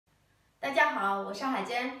大家好，我是海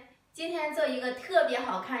娟，今天做一个特别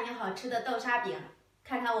好看又好吃的豆沙饼，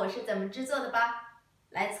看看我是怎么制作的吧。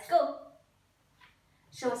Let's go！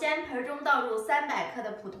 首先，盆中倒入300克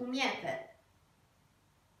的普通面粉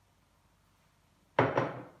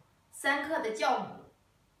，3克的酵母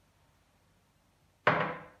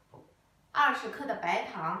，20克的白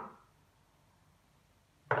糖，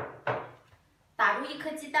打入1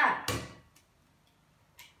颗鸡蛋。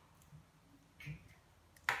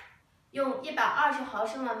 用120毫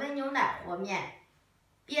升的温牛奶和面，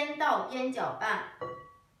边倒边搅拌。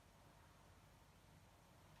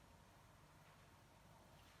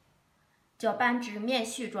搅拌至面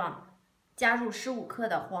絮状，加入15克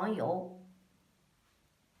的黄油，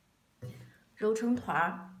揉成团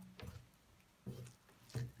儿。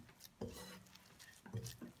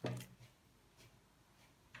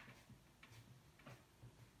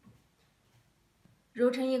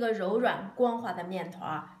揉成一个柔软光滑的面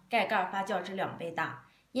团。 盖盖发酵至2倍大，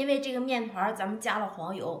因为这个面团咱们加了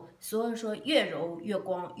黄油，所以说越揉越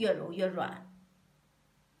光，越揉越软。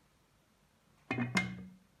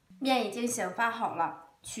面已经醒发好了，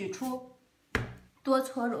取出，多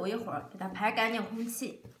搓揉一会儿，给它排干净空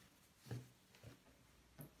气。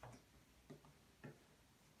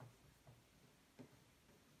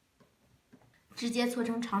直接搓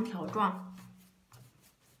成长条状。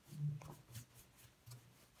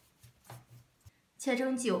 切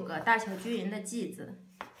成9个大小均匀的剂子，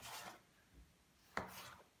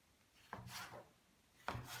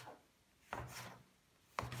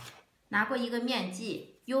拿过一个面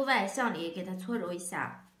剂，由外向里给它搓揉一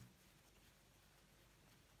下，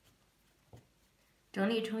整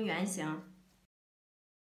理成圆形，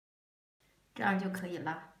这样就可以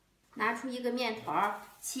了。拿出一个面团，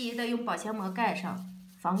其余的用保鲜膜盖上，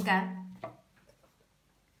防干。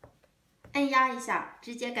按压一下，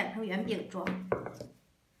直接擀成圆饼状。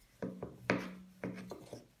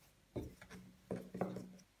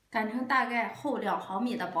 擀成大概厚2毫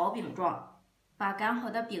米的薄饼状，把擀好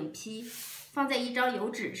的饼皮放在一张油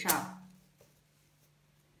纸上，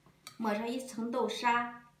抹上一层豆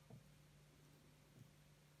沙，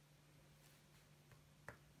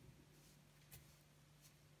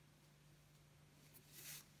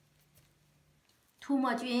涂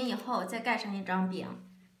抹均匀以后，再盖上一张饼。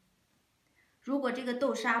如果这个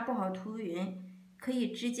豆沙不好涂匀，可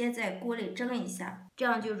以直接在锅里蒸一下，这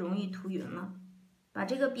样就容易涂匀了。 把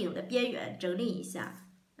这个饼的边缘整理一下，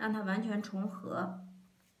让它完全重合，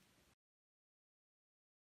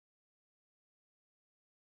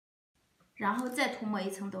然后再涂抹一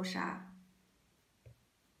层豆沙，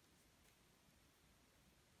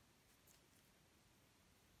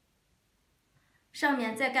上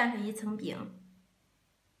面再盖上一层饼，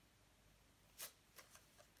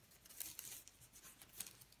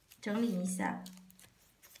整理一下。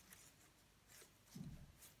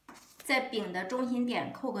 在饼的中心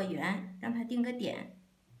点扣个圆，让它定个点，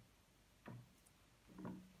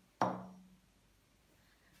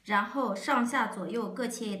然后上下左右各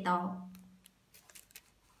切1刀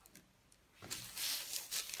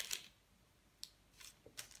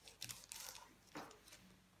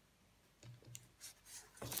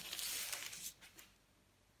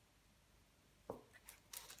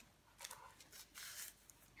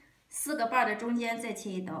，4个瓣的中间再切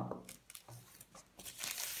1刀。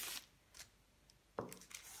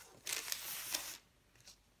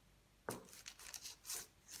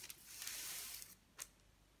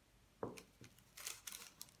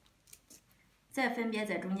 再分别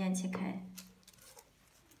在中间切开，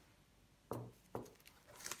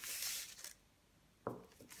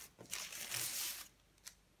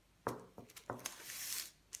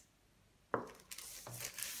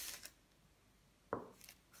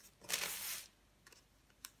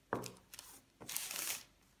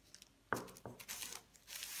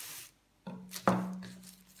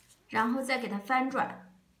然后再给它翻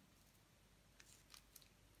转，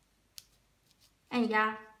按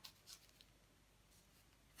压。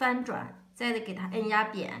 翻转，再给它按压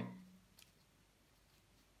扁，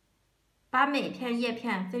把每片叶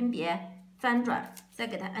片分别翻转，再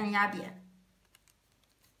给它按压扁，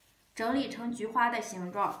整理成菊花的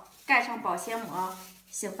形状，盖上保鲜膜，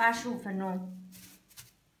醒发15分钟。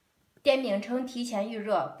电饼铛提前预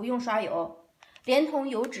热，不用刷油，连同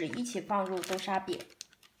油脂一起放入豆沙饼，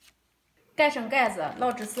盖上盖子，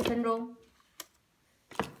烙制4分钟。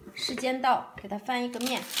时间到，给它翻一个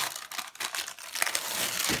面。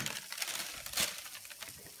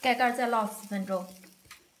 盖盖再烙4分钟，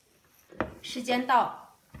时间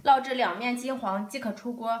到，烙至2面金黄即可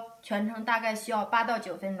出锅，全程大概需要8到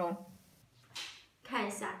9分钟。看一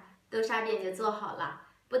下，豆沙饼就做好了，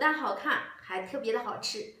不但好看，还特别的好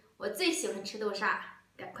吃。我最喜欢吃豆沙，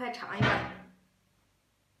赶快尝一个。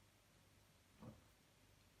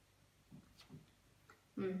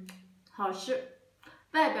好吃，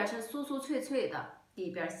外边是酥酥脆脆的，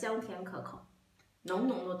里边香甜可口，浓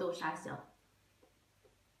浓的豆沙香。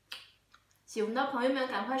喜欢的朋友们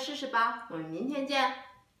赶快试试吧，我们明天见。